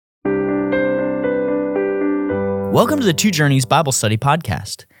Welcome to the Two Journeys Bible Study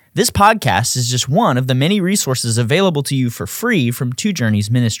Podcast. This podcast is just one of the many resources available to you for free from Two Journeys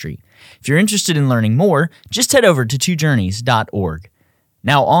Ministry. If you're interested in learning more, just head over to twojourneys.org.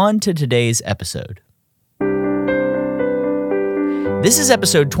 Now on to today's episode. This is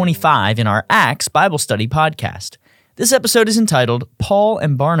episode 25 in our Acts Bible Study Podcast. This episode is entitled Paul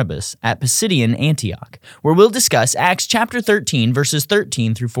and Barnabas at Pisidian Antioch, where we'll discuss Acts chapter 13, verses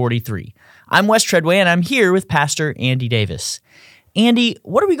 13 through 43. I'm Wes Treadway, and I'm here with Pastor Andy Davis. Andy,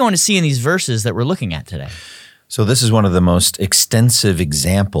 what are we going to see in these verses that we're looking at today? So this is one of the most extensive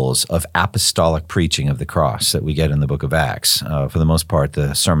examples of apostolic preaching of the cross that we get in the book of Acts. For the most part,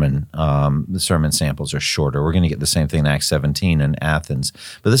 the sermon samples are shorter. We're going to get the same thing in Acts 17 in Athens.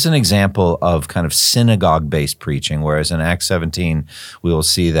 But this is an example of kind of synagogue-based preaching, whereas in Acts 17, we will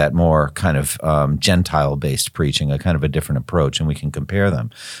see that more kind of Gentile-based preaching, a kind of a different approach, and we can compare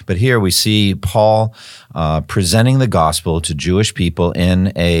them. But here we see Paul presenting the gospel to Jewish people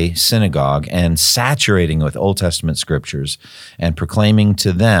in a synagogue and saturating with Old Testament scriptures and proclaiming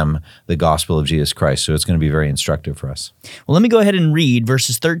to them the gospel of Jesus Christ. So it's going to be very instructive for us. Well, let me go ahead and read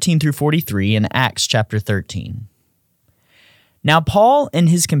verses 13 through 43 in Acts chapter 13. Now Paul and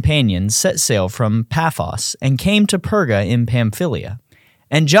his companions set sail from Paphos and came to Perga in Pamphylia.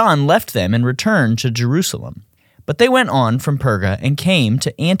 And John left them and returned to Jerusalem. But they went on from Perga and came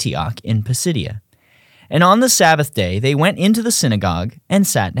to Antioch in Pisidia. And on the Sabbath day they went into the synagogue and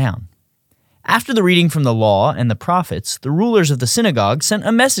sat down. After the reading from the law and the prophets, the rulers of the synagogue sent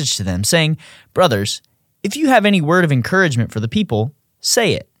a message to them, saying, "Brothers, if you have any word of encouragement for the people,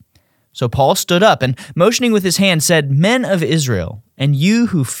 say it." So Paul stood up and, motioning with his hand, said, "Men of Israel, and you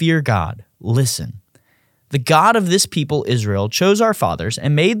who fear God, listen. The God of this people Israel chose our fathers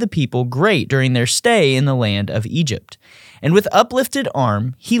and made the people great during their stay in the land of Egypt. And with uplifted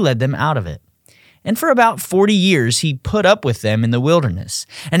arm, he led them out of it. And for about 40 years he put up with them in the wilderness.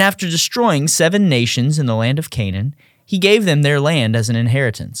 And after destroying 7 nations in the land of Canaan, he gave them their land as an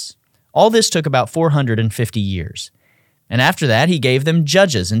inheritance. All this took about 450 years. And after that he gave them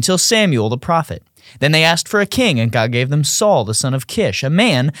judges until Samuel the prophet. Then they asked for a king, and God gave them Saul the son of Kish, a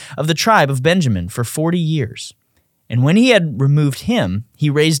man of the tribe of Benjamin, for 40 years. And when he had removed him, he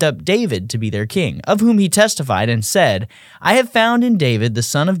raised up David to be their king, of whom he testified and said, I have found in David the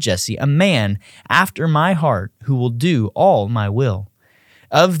son of Jesse a man after my heart who will do all my will.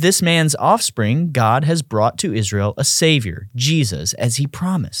 Of this man's offspring, God has brought to Israel a Savior, Jesus, as he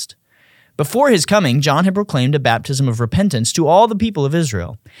promised. Before his coming, John had proclaimed a baptism of repentance to all the people of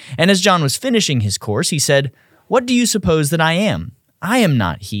Israel. And as John was finishing his course, he said, What do you suppose that I am? I am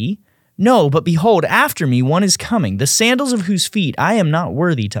not he. No, but behold, after me one is coming, the sandals of whose feet I am not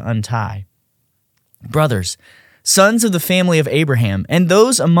worthy to untie. Brothers, sons of the family of Abraham, and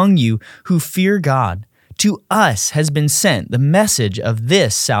those among you who fear God, to us has been sent the message of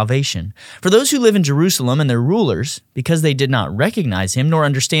this salvation. For those who live in Jerusalem and their rulers, because they did not recognize him nor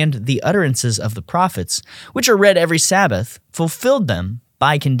understand the utterances of the prophets, which are read every Sabbath, fulfilled them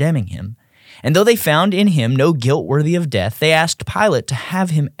by condemning him. And though they found in him no guilt worthy of death, they asked Pilate to have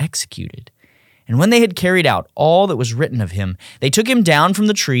him executed. And when they had carried out all that was written of him, they took him down from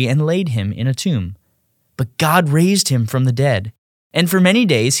the tree and laid him in a tomb. But God raised him from the dead. And for many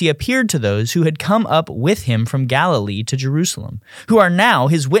days he appeared to those who had come up with him from Galilee to Jerusalem, who are now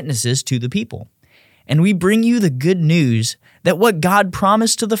his witnesses to the people. And we bring you the good news that what God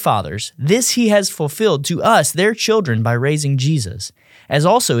promised to the fathers, this he has fulfilled to us, their children, by raising Jesus. As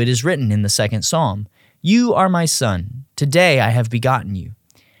also it is written in the second psalm, You are my son, today I have begotten you.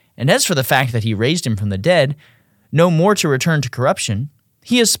 And as for the fact that he raised him from the dead, no more to return to corruption,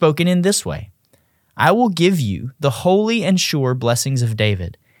 he has spoken in this way, I will give you the holy and sure blessings of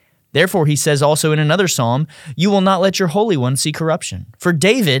David. Therefore he says also in another psalm, You will not let your Holy One see corruption. For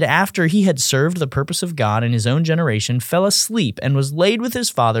David, after he had served the purpose of God in his own generation, fell asleep and was laid with his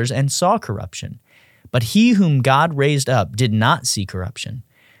fathers and saw corruption. But he whom God raised up did not see corruption.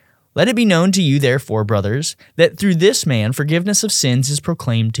 Let it be known to you, therefore, brothers, that through this man forgiveness of sins is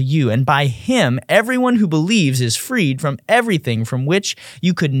proclaimed to you, and by him everyone who believes is freed from everything from which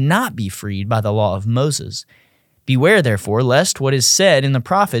you could not be freed by the law of Moses. Beware, therefore, lest what is said in the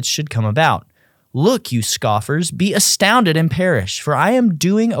prophets should come about. Look, you scoffers, be astounded and perish, for I am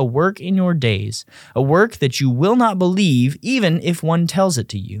doing a work in your days, a work that you will not believe, even if one tells it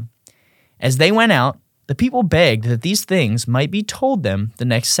to you. As they went out, the people begged that these things might be told them the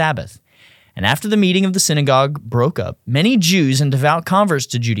next Sabbath. And after the meeting of the synagogue broke up, many Jews and devout converts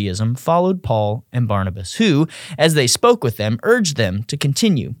to Judaism followed Paul and Barnabas, who, as they spoke with them, urged them to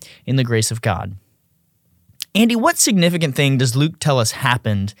continue in the grace of God. Andy, what significant thing does Luke tell us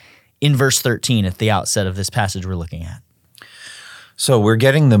happened in verse 13 at the outset of this passage we're looking at? So we're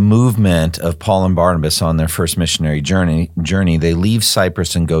getting the movement of Paul and Barnabas on their first missionary journey. They leave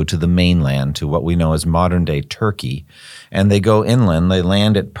Cyprus and go to the mainland, to what we know as modern-day Turkey. And they go inland. They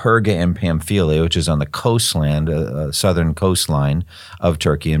land at Perga in Pamphylia, which is on the coastland, southern coastline of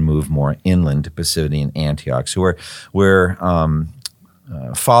Turkey, and move more inland to Pisidian Antioch. So we're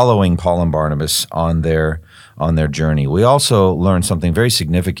following Paul and Barnabas on their journey. We also learn something very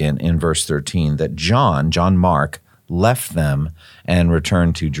significant in verse 13, that John Mark, left them and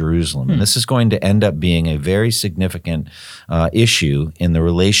returned to Jerusalem. And this is going to end up being a very significant issue in the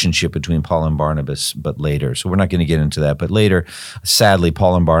relationship between Paul and Barnabas, but later. So we're not going to get into that. But later, sadly,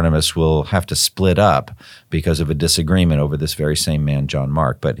 Paul and Barnabas will have to split up because of a disagreement over this very same man, John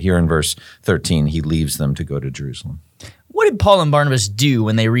Mark. But here in verse 13, he leaves them to go to Jerusalem. What did Paul and Barnabas do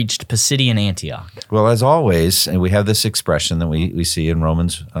when they reached Pisidian Antioch? Well, as always, and we have this expression that we see in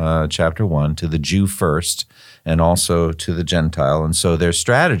Romans chapter 1, to the Jew first, and also to the Gentile. And so their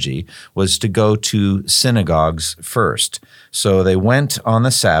strategy was to go to synagogues first. So they went on the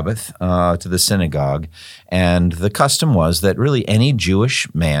Sabbath to the synagogue, and the custom was that really any Jewish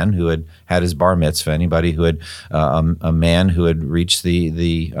man who had his bar mitzvah, anybody who had a man who had reached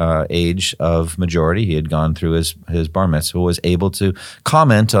the age of majority, he had gone through his bar mitzvah, was able to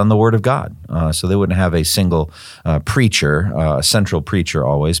comment on the Word of God. So they wouldn't have a single preacher, a central preacher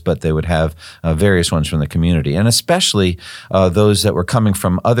always, but they would have various ones from the community. And especially those that were coming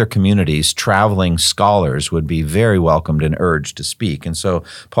from other communities, traveling scholars would be very welcomed and urged to speak. And so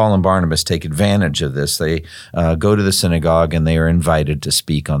Paul and Barnabas take advantage of this. They go to the synagogue and they are invited to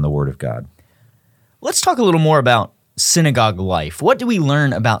speak on the Word of God. Let's talk a little more about synagogue life. What do we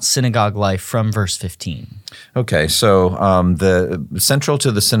learn about synagogue life from verse 15? Okay, so the central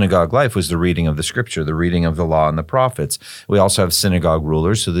to the synagogue life was the reading of the Scripture, the reading of the law and the prophets. We also have synagogue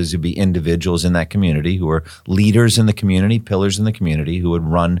rulers, so these would be individuals in that community who are leaders in the community, pillars in the community, who would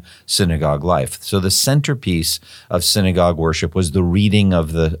run synagogue life. So the centerpiece of synagogue worship was the reading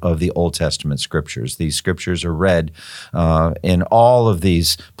of the Old Testament Scriptures. These Scriptures are read in all of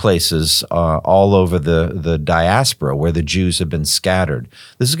these places, all over the diaspora where the Jews have been scattered.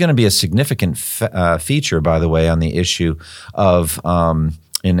 This is going to be a significant feature, by the way, on the issue of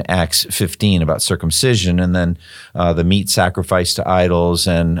in Acts 15 about circumcision, and then the meat sacrificed to idols,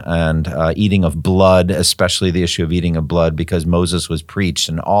 and eating of blood, especially the issue of eating of blood, because Moses was preached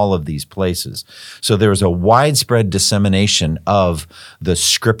in all of these places. So there was a widespread dissemination of the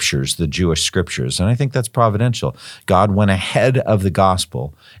Scriptures, the Jewish Scriptures, and I think that's providential. God went ahead of the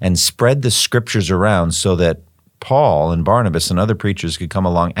gospel and spread the Scriptures around so that Paul and Barnabas and other preachers could come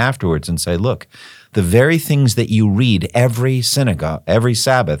along afterwards and say, look, the very things that you read every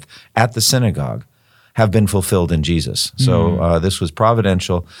Sabbath at the synagogue have been fulfilled in Jesus. So this was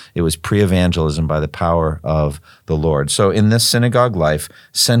providential. It was pre-evangelism by the power of the Lord. So in this synagogue life,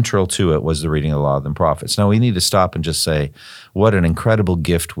 central to it was the reading of the law and the prophets. Now we need to stop and just say, what an incredible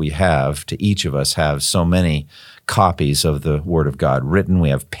gift we have to each of us have so many copies of the Word of God written. We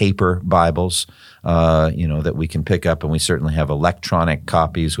have paper Bibles, that we can pick up, and we certainly have electronic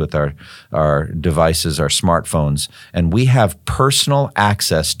copies with our devices, our smartphones, and we have personal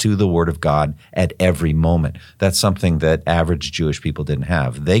access to the Word of God at every moment. That's something that average Jewish people didn't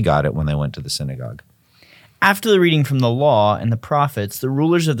have. They got it when they went to the synagogue. After the reading from the law and the prophets, the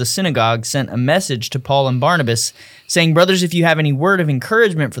rulers of the synagogue sent a message to Paul and Barnabas saying, brothers, if you have any word of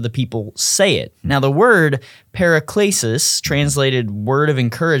encouragement for the people, say it. Now the word paraklesis, translated word of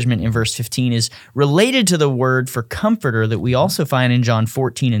encouragement in verse 15, is related to the word for comforter that we also find in John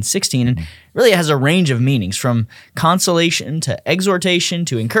 14 and 16, and really has a range of meanings, from consolation to exhortation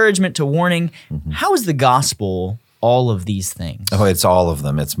to encouragement to warning. How is the gospel all of these things? Oh, it's all of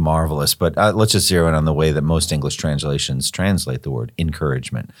them. It's marvelous. But let's just zero in on the way that most English translations translate the word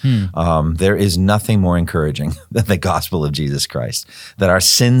encouragement. There is nothing more encouraging than the gospel of Jesus Christ, that our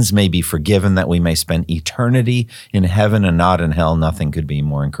sins may be forgiven, that we may spend eternity in heaven and not in hell. Nothing could be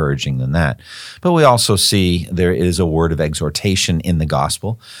more encouraging than that. But we also see there is a word of exhortation in the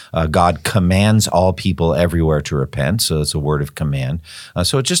gospel. God commands all people everywhere to repent, so it's a word of command.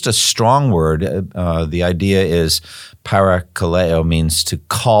 So it's just a strong word. The idea is parakaleo means to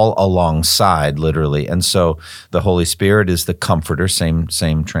call alongside, literally. And so the Holy Spirit is the comforter, same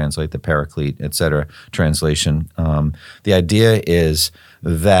translate, the paraclete, etc. translation. The idea is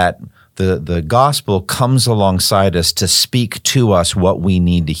that the gospel comes alongside us to speak to us what we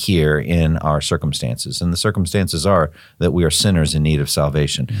need to hear in our circumstances. And the circumstances are that we are sinners in need of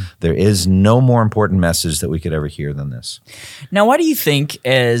salvation. There is no more important message that we could ever hear than this. Now, why do you think,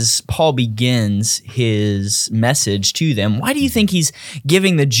 as Paul begins his message to them, why do you think he's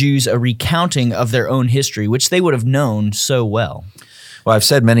giving the Jews a recounting of their own history, which they would have known so well? Well, I've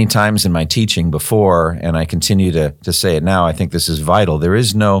said many times in my teaching before, and I continue to say it now, I think this is vital. There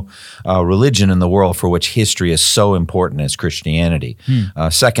is no religion in the world for which history is so important as Christianity.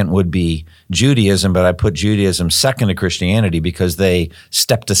 Second would be Judaism, but I put Judaism second to Christianity because they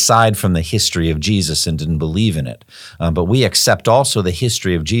stepped aside from the history of Jesus and didn't believe in it. But we accept also the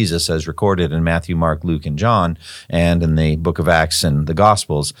history of Jesus as recorded in Matthew, Mark, Luke, and John, and in the book of Acts and the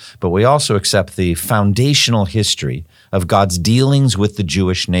Gospels. But we also accept the foundational history of God's dealings with the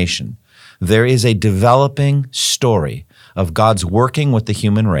Jewish nation. There is a developing story of God's working with the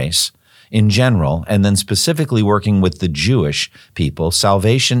human race in general, and then specifically working with the Jewish people.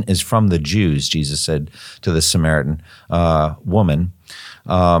 Salvation is from the Jews, Jesus said to the Samaritan woman.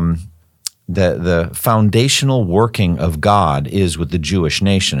 The foundational working of God is with the Jewish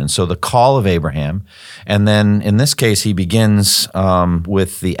nation. And so the call of Abraham, and then in this case, he begins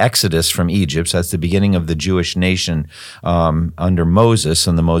with the Exodus from Egypt. So that's the beginning of the Jewish nation under Moses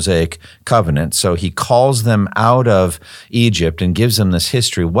and the Mosaic covenant. So he calls them out of Egypt and gives them this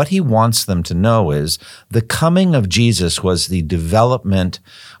history. What he wants them to know is the coming of Jesus was the development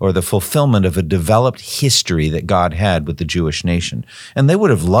or the fulfillment of a developed history that God had with the Jewish nation. And they would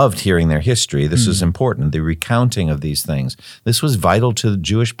have loved hearing their history. This was important, the recounting of these things. This was vital to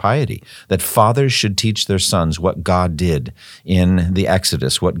Jewish piety, that fathers should teach their sons what God did in the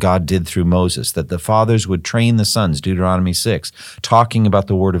Exodus, what God did through Moses, that the fathers would train the sons, Deuteronomy 6, talking about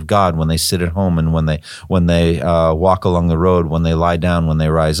the word of God when they sit at home and when they walk along the road, when they lie down, when they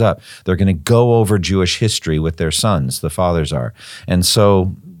rise up. They're going to go over Jewish history with their sons, the fathers are. And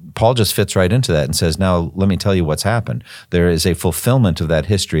so Paul just fits right into that and says, now let me tell you what's happened. There is a fulfillment of that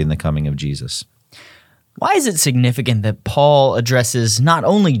history in the coming of Jesus. Why is it significant that Paul addresses not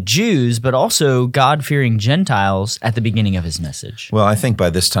only Jews, but also God-fearing Gentiles at the beginning of his message? Well, I think by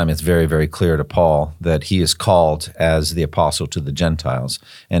this time it's very, very clear to Paul that he is called as the apostle to the Gentiles.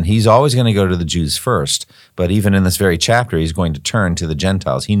 And he's always going to go to the Jews first, but even in this very chapter, he's going to turn to the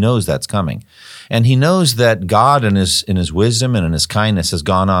Gentiles. He knows that's coming. And he knows that God in his wisdom and in his kindness has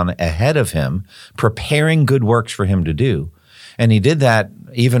gone on ahead of him, preparing good works for him to do. And he did that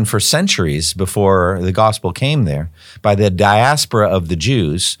even for centuries before the gospel came there, by the diaspora of the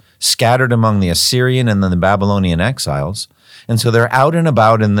Jews scattered among the Assyrian and then the Babylonian exiles. And so they're out and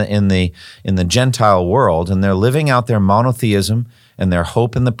about in the Gentile world, and they're living out their monotheism and their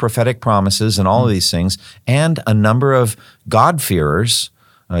hope in the prophetic promises and all of these things, and a number of God-fearers,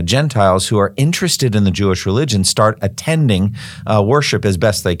 Gentiles who are interested in the Jewish religion, start attending worship as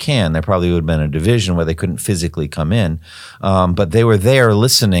best they can. There probably would have been a division where they couldn't physically come in, but they were there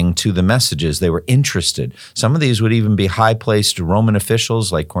listening to the messages. They were interested. Some of these would even be high-placed Roman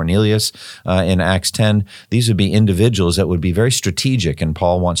officials like Cornelius in Acts 10. These would be individuals that would be very strategic, and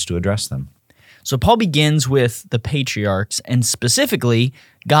Paul wants to address them. So Paul begins with the patriarchs, and specifically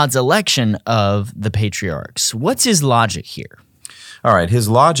God's election of the patriarchs. What's his logic here? All right. His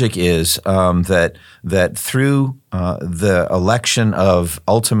logic is that through the election of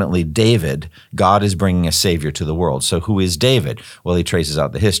ultimately David, God is bringing a savior to the world. So who is David? Well, he traces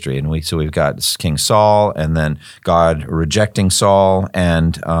out the history, and we've got King Saul, and then God rejecting Saul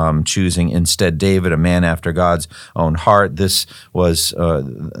and choosing instead David, a man after God's own heart. This was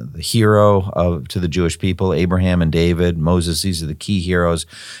the hero to the Jewish people, Abraham and David, Moses. These are the key heroes,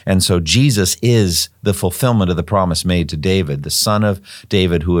 and so Jesus is the fulfillment of the promise made to David, the son of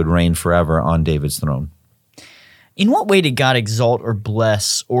David who would reign forever on David's throne. In what way did God exalt or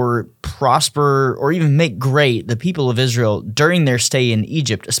bless or prosper or even make great the people of Israel during their stay in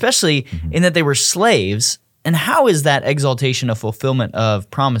Egypt, especially in that they were slaves? And how is that exaltation a fulfillment of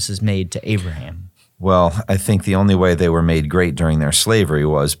promises made to Abraham? Well, I think the only way they were made great during their slavery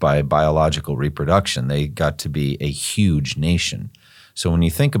was by biological reproduction. They got to be a huge nation. So when you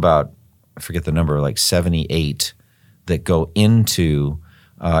think about, I forget the number, like 78 that go into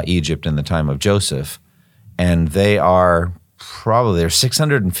Egypt in the time of Joseph, and there's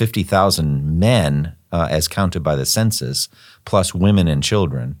 650,000 men as counted by the census, plus women and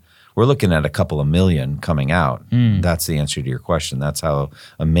children. We're looking at a couple of million coming out. That's the answer to your question. That's how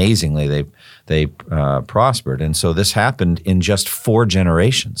amazingly they prospered. And so this happened in just 4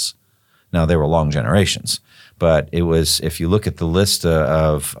 generations. Now, they were long generations, but it was, if you look at the list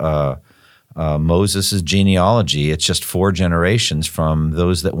of Moses' genealogy. It's just 4 generations from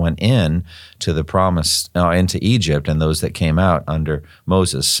those that went in to the promise, into Egypt, and those that came out under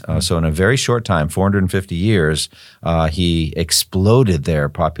Moses. So in a very short time, 450 years, he exploded their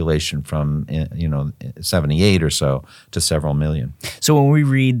population from 78 or so to several million. So when we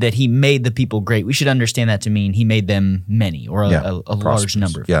read that he made the people great, we should understand that to mean he made them many, or a large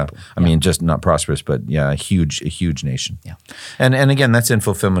number of people. I mean, just not prosperous, but a huge nation. Yeah. And again, that's in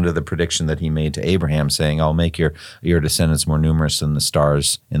fulfillment of the prediction that he made to Abraham, saying, I'll make your descendants more numerous than the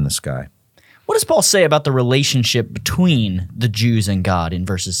stars in the sky. What does Paul say about the relationship between the Jews and God in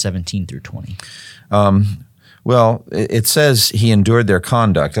verses 17 through 20? Well, it says he endured their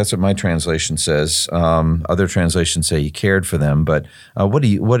conduct. That's what my translation says. Other translations say he cared for them. But what do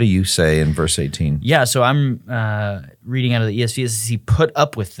you say in verse 18? Yeah, so I'm reading out of the ESV. It says he put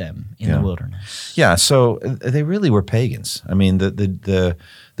up with them in the wilderness. Yeah, so they really were pagans. I mean, the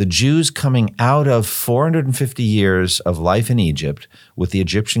Jews coming out of 450 years of life in Egypt with the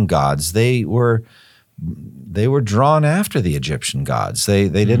Egyptian gods, they were drawn after the Egyptian gods. They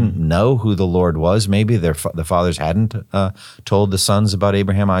didn't know who the Lord was. Maybe the fathers hadn't told the sons about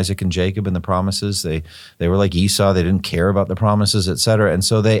Abraham, Isaac, and Jacob and the promises. They were like Esau. They didn't care about the promises, etc. And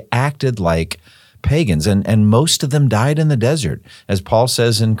so they acted like pagans, and most of them died in the desert. As Paul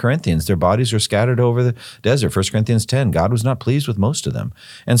says in Corinthians, their bodies were scattered over the desert. 1 Corinthians 10, God was not pleased with most of them.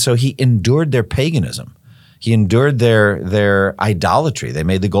 And so he endured their paganism. He endured their idolatry. They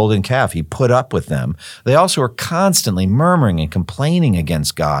made the golden calf. He put up with them. They also were constantly murmuring and complaining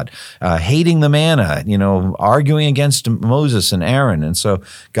against God, hating the manna, arguing against Moses and Aaron. And so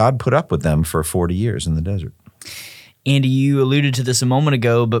God put up with them for 40 years in the desert. Andy, you alluded to this a moment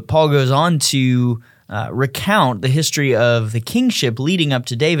ago, but Paul goes on to recount the history of the kingship leading up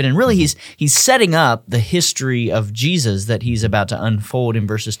to David, and really he's setting up the history of Jesus that he's about to unfold in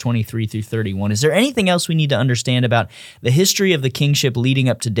verses 23 through 31. Is there anything else we need to understand about the history of the kingship leading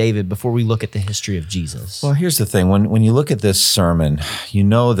up to David before we look at the history of Jesus? Well, here's the thing. When you look at this sermon, you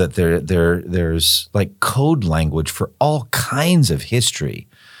know that there's like code language for all kinds of history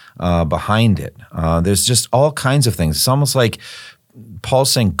behind it. There's just all kinds of things. It's almost like Paul's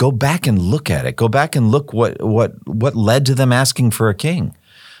saying, go back and look at it. Go back and look what led to them asking for a king.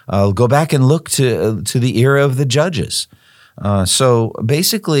 Go back and look to the era of the judges. So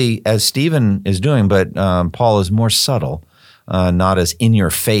basically, as Stephen is doing, but Paul is more subtle, not as in your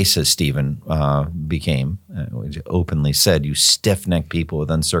face as Stephen became, openly said, you stiff-necked people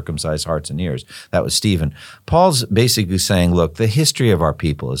with uncircumcised hearts and ears. That was Stephen. Paul's basically saying, look, the history of our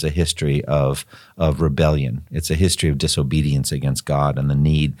people is a history of rebellion. It's a history of disobedience against God and the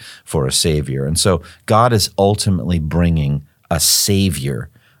need for a Savior. And so God is ultimately bringing a Savior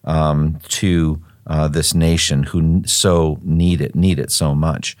to this nation who so need it so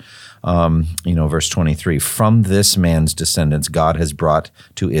much. Verse 23, from this man's descendants, God has brought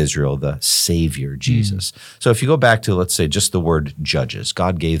to Israel the Savior, Jesus. So if you go back to, let's say, just the word judges,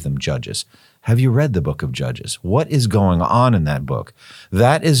 God gave them judges. Have you read the book of Judges? What is going on in that book?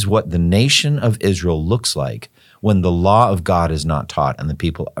 That is what the nation of Israel looks like when the law of God is not taught and the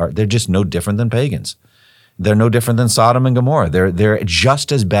people they're just no different than pagans. They're no different than Sodom and Gomorrah. They're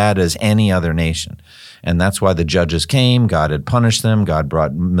just as bad as any other nation. And that's why the judges came. God had punished them. God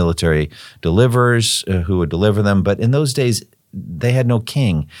brought military deliverers who would deliver them. But in those days, they had no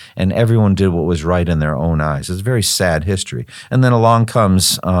king, and everyone did what was right in their own eyes. It's a very sad history. And then along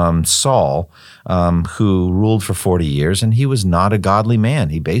comes Saul, who ruled for 40 years, and he was not a godly man.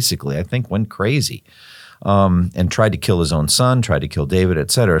 He basically, I think, went crazy. And tried to kill his own son, tried to kill David,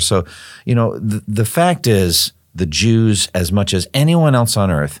 etc. So, the fact is, the Jews, as much as anyone else on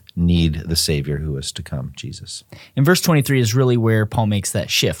earth, need the Savior who is to come, Jesus. And verse 23 is really where Paul makes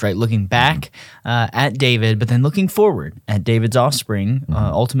that shift, right? Looking back at David, but then looking forward at David's offspring,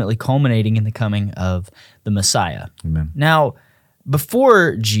 ultimately culminating in the coming of the Messiah. Amen. Now,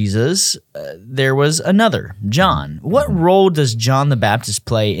 before Jesus, there was another, John. What role does John the Baptist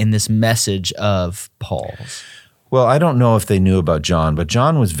play in this message of Paul's? Well, I don't know if they knew about John, but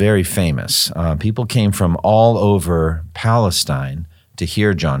John was very famous. People came from all over Palestine to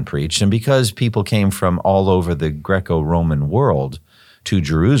hear John preach, and because people came from all over the Greco-Roman world to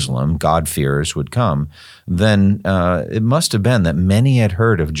Jerusalem, God-fearers would come, then it must have been that many had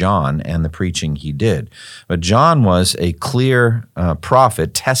heard of John and the preaching he did. But John was a clear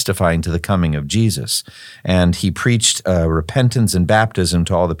prophet testifying to the coming of Jesus, and he preached repentance and baptism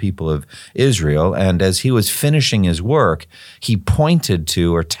to all the people of Israel, and as he was finishing his work, he pointed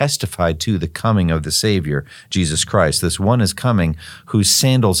to or testified to the coming of the Savior, Jesus Christ. This one is coming whose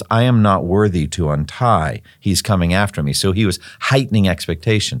sandals I am not worthy to untie. He's coming after me. So he was heightening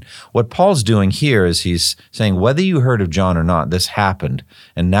expectation. What Paul's doing here is he's saying, whether you heard of John or not, this happened.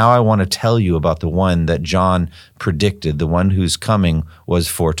 And now I want to tell you about the one that John predicted, the one whose coming was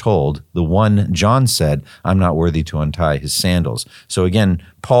foretold, the one John said, I'm not worthy to untie his sandals. So again,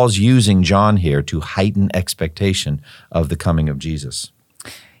 Paul's using John here to heighten expectation of the coming of Jesus.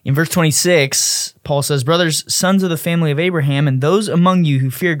 In verse 26, Paul says, brothers, sons of the family of Abraham, and those among you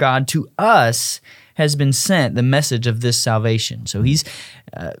who fear God, to us has been sent the message of this salvation. So he's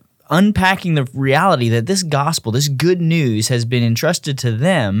unpacking the reality that this gospel, this good news, has been entrusted to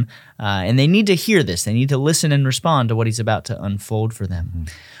them, and they need to hear this. They need to listen and respond to what he's about to unfold for them. Mm-hmm.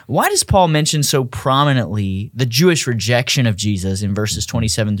 Why does Paul mention so prominently the Jewish rejection of Jesus in verses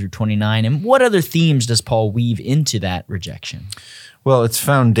 27 through 29, and what other themes does Paul weave into that rejection? Well, it's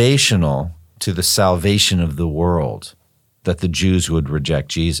foundational to the salvation of the world that the Jews would reject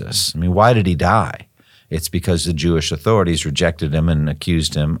Jesus. I mean, why did he die? It's because the Jewish authorities rejected him and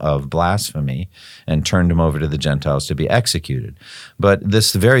accused him of blasphemy and turned him over to the Gentiles to be executed. But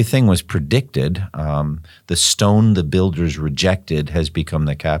this very thing was predicted. The stone the builders rejected has become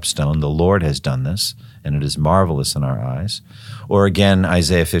the capstone. The Lord has done this, and it is marvelous in our eyes. Or again,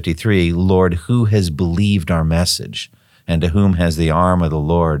 Isaiah 53, Lord, who has believed our message? And to whom has the arm of the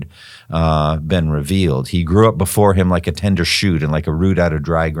Lord been revealed? He grew up before him like a tender shoot and like a root out of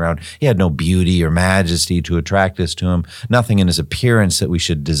dry ground. He had no beauty or majesty to attract us to him, nothing in his appearance that we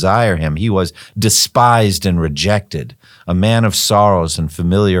should desire him. He was despised and rejected, a man of sorrows and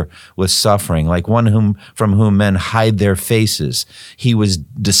familiar with suffering, like one from whom men hide their faces. He was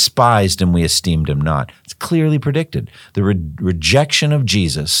despised and we esteemed him not. It's clearly predicted. The rejection of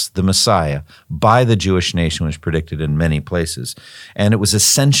Jesus, the Messiah, by the Jewish nation was predicted in many places. And it was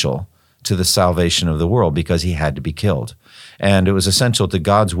essential to the salvation of the world because he had to be killed. And it was essential to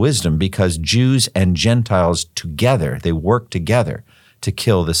God's wisdom because Jews and Gentiles together, they work together to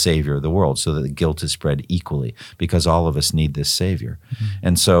kill the Savior of the world so that the guilt is spread equally because all of us need this Savior. Mm-hmm.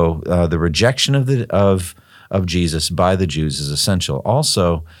 And so the rejection of Jesus by the Jews is essential.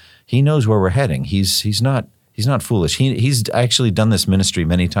 Also, he knows where we're heading. He's not foolish. He's actually done this ministry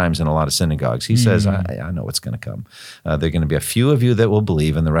many times in a lot of synagogues. He says, I know what's going to come. There are going to be a few of you that will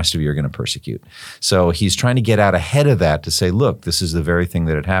believe, and the rest of you are going to persecute. So he's trying to get out ahead of that to say, look, this is the very thing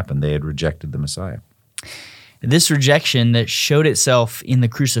that had happened. They had rejected the Messiah. This rejection that showed itself in the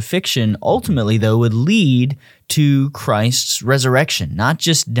crucifixion ultimately, though, would lead to Christ's resurrection, not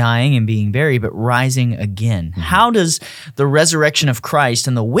just dying and being buried, but rising again. Mm-hmm. How does the resurrection of Christ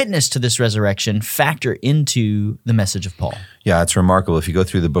and the witness to this resurrection factor into the message of Paul? Yeah, it's remarkable. If you go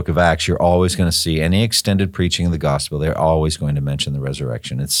through the book of Acts, you're always going to see any extended preaching of the gospel, they're always going to mention the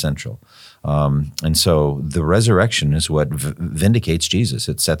resurrection. It's central. And so the resurrection is what vindicates Jesus.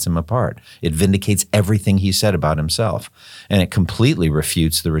 It sets him apart. It vindicates everything he said about himself. And it completely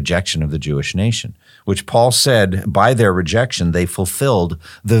refutes the rejection of the Jewish nation, which Paul said by their rejection, they fulfilled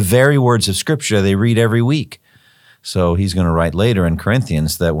the very words of Scripture they read every week. So he's going to write later in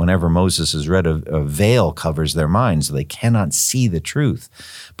Corinthians that whenever Moses is read, a veil covers their minds. So they cannot see the truth.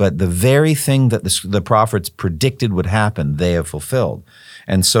 But the very thing that the prophets predicted would happen, they have fulfilled.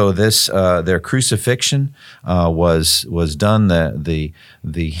 And so this their crucifixion was done.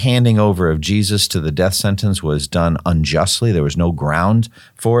 The handing over of Jesus to the death sentence was done unjustly. There was no ground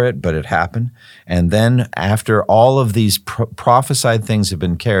for it, but it happened. And then after all of these prophesied things have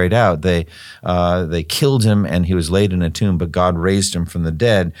been carried out, they killed him and he was laid in a tomb, but God raised him from the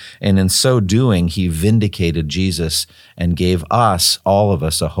dead. And in so doing, he vindicated Jesus and gave us, all of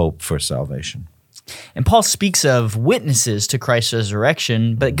us, a hope for salvation. And Paul speaks of witnesses to Christ's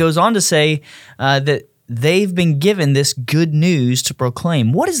resurrection, but goes on to say that they've been given this good news to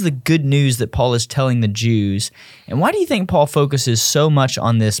proclaim. What is the good news that Paul is telling the Jews? And why do you think Paul focuses so much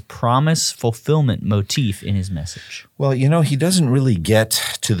on this promise fulfillment motif in his message? Well, he doesn't really get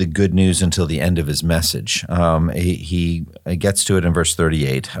to the good news until the end of his message. He gets to it in verse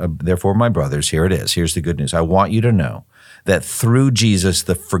 38. Therefore, my brothers, here it is. Here's the good news. I want you to know that through Jesus,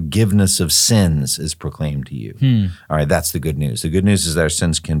 the forgiveness of sins is proclaimed to you. All right, that's the good news. The good news is that our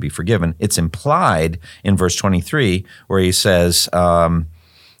sins can be forgiven. It's implied in verse 23 where he says, from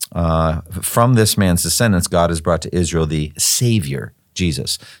this man's descendants, God has brought to Israel the Savior,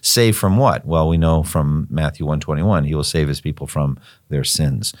 Jesus. Save from what? Well, we know from Matthew 1:21, he will save his people from their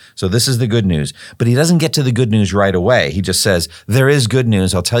sins. So this is the good news. But he doesn't get to the good news right away. He just says, there is good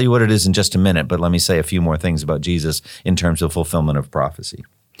news. I'll tell you what it is in just a minute, but let me say a few more things about Jesus in terms of fulfillment of prophecy.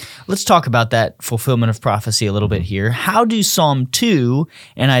 Let's talk about that fulfillment of prophecy a little bit here. How do Psalm 2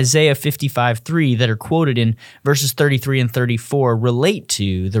 and Isaiah 55:3 that are quoted in verses 33 and 34 relate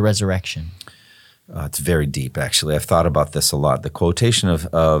to the resurrection? It's very deep, actually. I've thought about this a lot. The quotation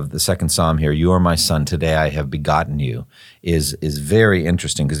of the second Psalm here, "You are my son, today I have begotten you," is very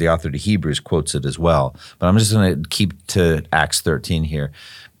interesting because the author to Hebrews quotes it as well. But I'm just going to keep to Acts 13 here.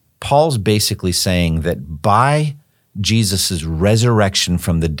 Paul's basically saying that by Jesus' resurrection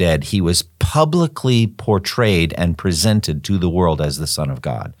from the dead, he was publicly portrayed and presented to the world as the Son of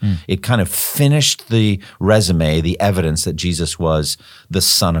God. It kind of finished the resume, the evidence that Jesus was the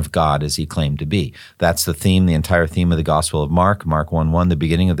Son of God as he claimed to be. That's the theme, the entire theme of the Gospel of Mark 1:1, the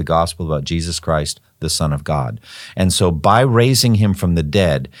beginning of the Gospel about Jesus Christ, the Son of God. And so by raising him from the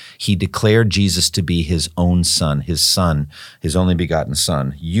dead, he declared Jesus to be his own son, his only begotten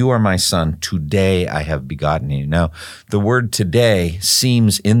son. "You are my son, today I have begotten you." Now, the word "today"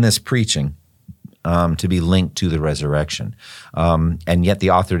 seems in this preaching to be linked to the resurrection. And yet the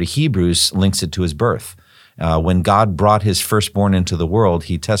author to Hebrews links it to his birth. When God brought his firstborn into the world,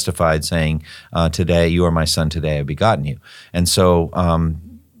 he testified saying, "Today, you are my son, today I have begotten you." And so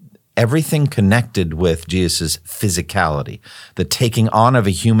everything connected with Jesus' physicality, the taking on of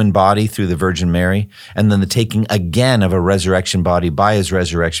a human body through the Virgin Mary, and then the taking again of a resurrection body by his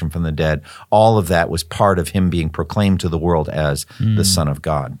resurrection from the dead, all of that was part of him being proclaimed to the world as the Son of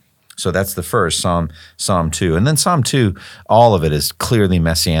God. So that's the first, Psalm 2. And then Psalm 2, all of it is clearly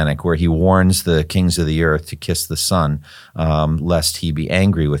messianic, where he warns the kings of the earth to kiss the Son, lest he be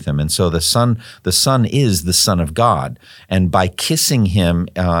angry with him. And so the Son is the Son of God. And by kissing him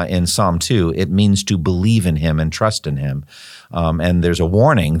in Psalm 2, it means to believe in him and trust in him. And there's a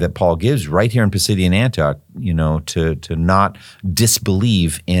warning that Paul gives right here in Pisidian Antioch, to not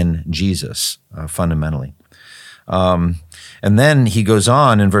disbelieve in Jesus fundamentally. And then he goes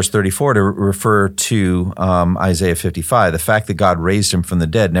on in verse 34 to refer to Isaiah 55. The fact that God raised him from the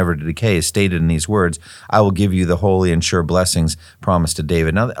dead, never to decay, is stated in these words, "I will give you the holy and sure blessings promised to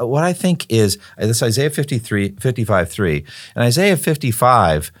David." Now, what I think is this Isaiah 55:3. And Isaiah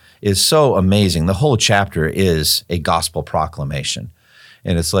 55 is so amazing. The whole chapter is a gospel proclamation.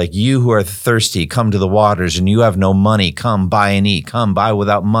 And it's like, "You who are thirsty, come to the waters, and you have no money, come buy and eat. Come buy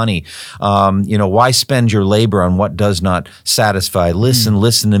without money. Why spend your labor on what does not satisfy?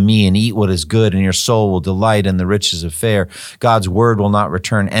 Listen to me and eat what is good, and your soul will delight in the riches of fare. God's word will not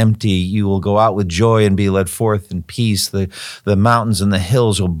return empty. You will go out with joy and be led forth in peace. The mountains and the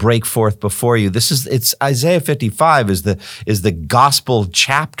hills will break forth before you." It's Isaiah 55 is the gospel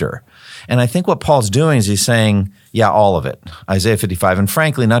chapter. And I think what Paul's doing is he's saying, yeah, all of it, Isaiah 55. And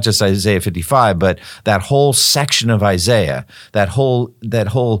frankly, not just Isaiah 55, but that whole section of Isaiah, that whole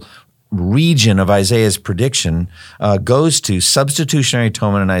region of Isaiah's prediction goes to substitutionary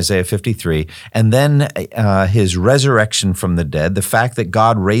atonement in Isaiah 53, and then his resurrection from the dead, the fact that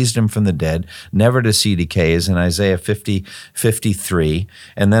God raised him from the dead, never to see decay, is in Isaiah 53,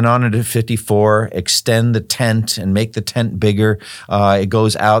 and then on into 54, extend the tent and make the tent bigger. It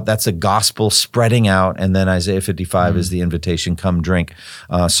goes out, that's a gospel spreading out, and then Isaiah 55 is the invitation, come drink.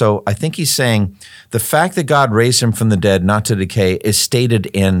 So I think he's saying the fact that God raised him from the dead, not to decay, is stated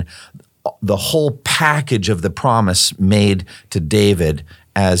in the whole package of the promise made to David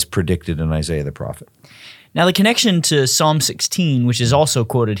as predicted in Isaiah the prophet. Now, the connection to Psalm 16, which is also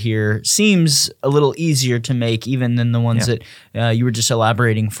quoted here, seems a little easier to make even than the ones that you were just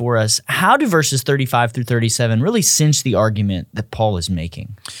elaborating for us. How do verses 35 through 37 really cinch the argument that Paul is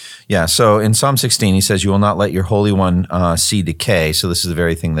making? Yeah, so in Psalm 16, he says, "You will not let your Holy One see decay." So this is the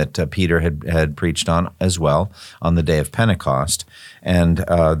very thing that Peter had preached on as well on the day of Pentecost. And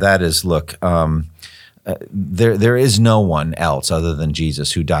that is, look, there is no one else other than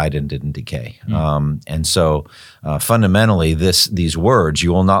Jesus who died and didn't decay. And so fundamentally, these words,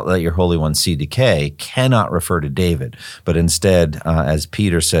 "You will not let your Holy One see decay," cannot refer to David, but instead, as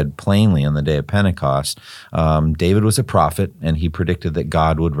Peter said plainly on the day of Pentecost, David was a prophet, and he predicted that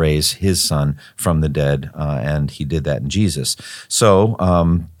God would raise his son from the dead, and he did that in Jesus. So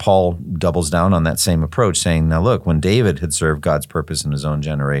Paul doubles down on that same approach, saying, now look, when David had served God's purpose in his own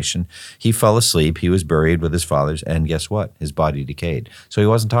generation, he fell asleep, he was buried with his fathers, and guess what? His body decayed. So he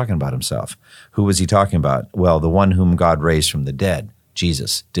wasn't talking about himself. Who was he talking about? Well, the one whom God raised from the dead,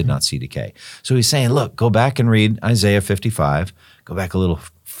 Jesus, did not see decay. So he's saying, look, go back and read Isaiah 55, go back a little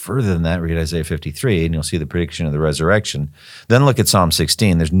further than that, read Isaiah 53, and you'll see the prediction of the resurrection. Then look at Psalm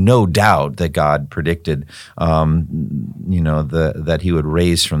 16. There's no doubt that God predicted, that he would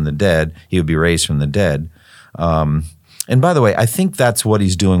raise from the dead. He would be raised from the dead. And by the way, I think that's what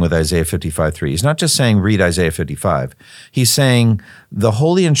he's doing with Isaiah 55:3. He's not just saying read Isaiah 55. He's saying the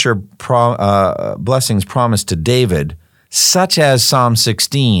holy and sure blessings promised to David, such as Psalm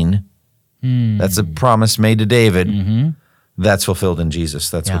 16. That's a promise made to David. That's fulfilled in Jesus.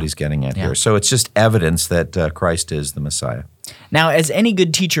 That's what he's getting at here. So it's just evidence that Christ is the Messiah. Now, as any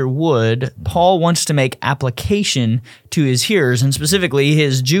good teacher would, Paul wants to make application to his hearers, and specifically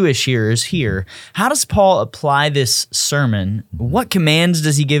his Jewish hearers here. How does Paul apply this sermon? What commands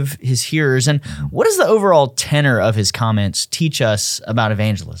does he give his hearers? And what does the overall tenor of his comments teach us about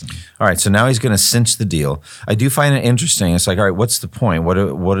evangelism? All right, so now he's going to cinch the deal. I do find it interesting. It's like, all right, what's the point?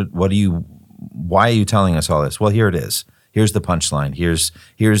 Why are you telling us all this? Well, here it is. Here's the punchline.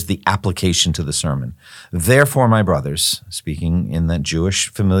 Here's the application to the sermon. Therefore, my brothers, speaking in that Jewish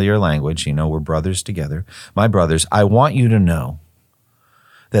familiar language, we're brothers together. My brothers, I want you to know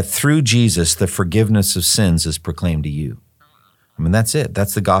that through Jesus, the forgiveness of sins is proclaimed to you. I mean, that's it.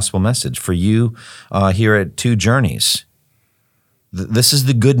 That's the gospel message for you here at Two Journeys. This is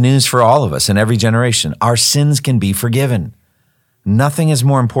the good news for all of us in every generation. Our sins can be forgiven. Nothing is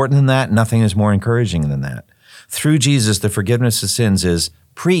more important than that. Nothing is more encouraging than that. Through Jesus, the forgiveness of sins is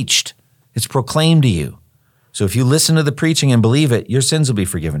preached. It's proclaimed to you. So if you listen to the preaching and believe it, your sins will be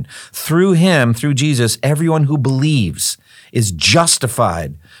forgiven. Through him, through Jesus, everyone who believes is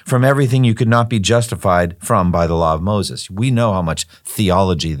justified from everything you could not be justified from by the law of Moses. We know how much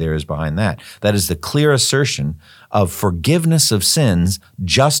theology there is behind that. That is the clear assertion of forgiveness of sins,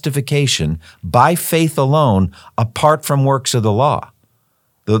 justification by faith alone, apart from works of the law.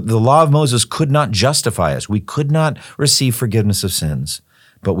 The law of Moses could not justify us. We could not receive forgiveness of sins,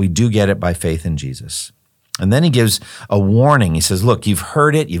 but we do get it by faith in Jesus. And then he gives a warning. He says, look, you've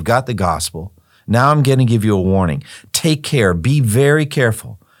heard it. You've got the gospel. Now I'm going to give you a warning. Take care. Be very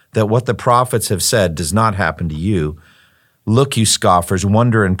careful that what the prophets have said does not happen to you. Look, you scoffers,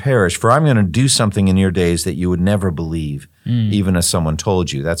 wonder and perish, for I'm going to do something in your days that you would never believe, even if someone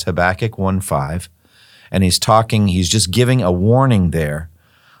told you. That's Habakkuk 1:5. And he's just giving a warning there.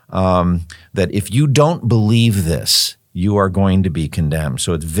 That if you don't believe this, you are going to be condemned.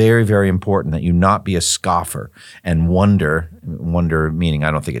 So it's very, very important that you not be a scoffer and wonder meaning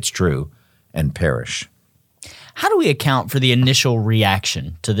I don't think it's true, and perish. How do we account for the initial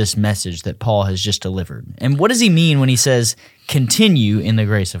reaction to this message that Paul has just delivered? And what does he mean when he says, continue in the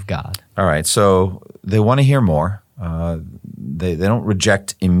grace of God? All right, so they want to hear more. They don't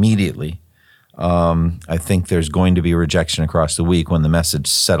reject immediately. I think there's going to be a rejection across the week when the message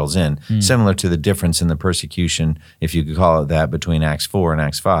settles in, similar to the difference in the persecution, if you could call it that, between Acts 4 and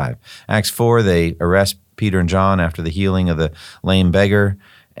Acts 5. Acts 4, they arrest Peter and John after the healing of the lame beggar,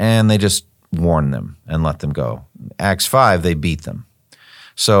 and they just warn them and let them go. Acts 5, they beat them.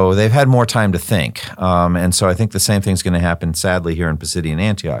 So they've had more time to think, and so I think the same thing's going to happen, sadly, here in Pisidian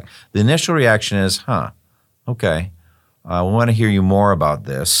Antioch. The initial reaction is, okay. We want to hear you more about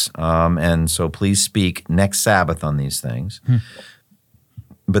this, and so please speak next Sabbath on these things.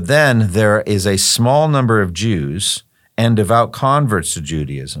 But then there is a small number of Jews and devout converts to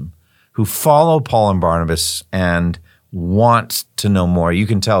Judaism who follow Paul and Barnabas and want to know more. You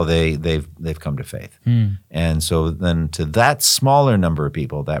can tell they've come to faith. And so then to that smaller number of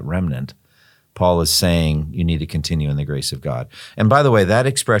people, that remnant, Paul is saying you need to continue in the grace of God. And by the way, that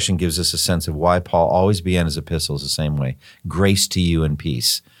expression gives us a sense of why Paul always began his epistles the same way, grace to you and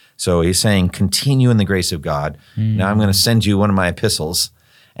peace. So he's saying continue in the grace of God. Now I'm going to send you one of my epistles,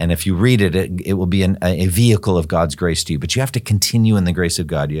 and if you read it, it will be a vehicle of God's grace to you. But you have to continue in the grace of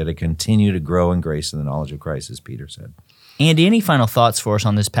God. You have to continue to grow in grace and the knowledge of Christ, as Peter said. Andy, any final thoughts for us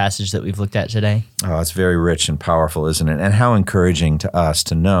on this passage that we've looked at today? Oh, it's very rich and powerful, isn't it? And how encouraging to us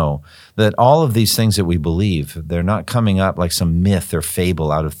to know that all of these things that we believe, they're not coming up like some myth or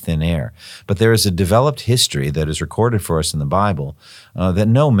fable out of thin air, but there is a developed history that is recorded for us in the Bible that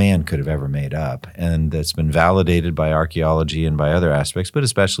no man could have ever made up, and that's been validated by archaeology and by other aspects, but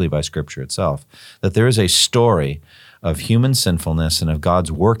especially by Scripture itself, that there is a story of human sinfulness and of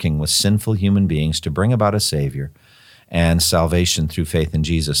God's working with sinful human beings to bring about a Savior and salvation through faith in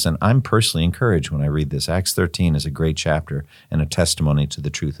Jesus. And I'm personally encouraged when I read this. Acts 13 is a great chapter and a testimony to the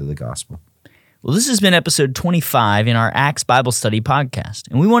truth of the gospel. Well, this has been episode 25 in our Acts Bible Study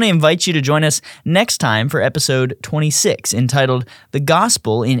podcast, and we want to invite you to join us next time for episode 26, entitled The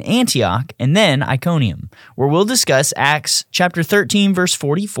Gospel in Antioch and then Iconium, where we'll discuss Acts chapter 13, verse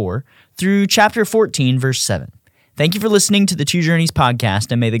 44 through chapter 14, verse 7. Thank you for listening to the Two Journeys podcast,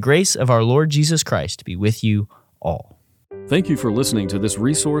 and may the grace of our Lord Jesus Christ be with you all. Thank you for listening to this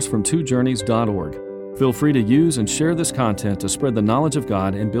resource from twojourneys.org. Feel free to use and share this content to spread the knowledge of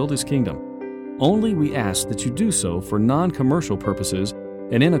God and build His kingdom. Only we ask that you do so for non-commercial purposes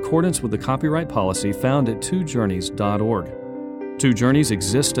and in accordance with the copyright policy found at twojourneys.org. Two Journeys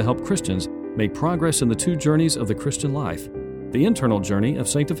exists to help Christians make progress in the two journeys of the Christian life, the internal journey of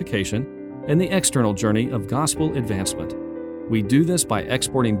sanctification and the external journey of gospel advancement. We do this by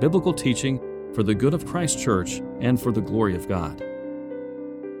exporting biblical teaching for the good of Christ's church and for the glory of God.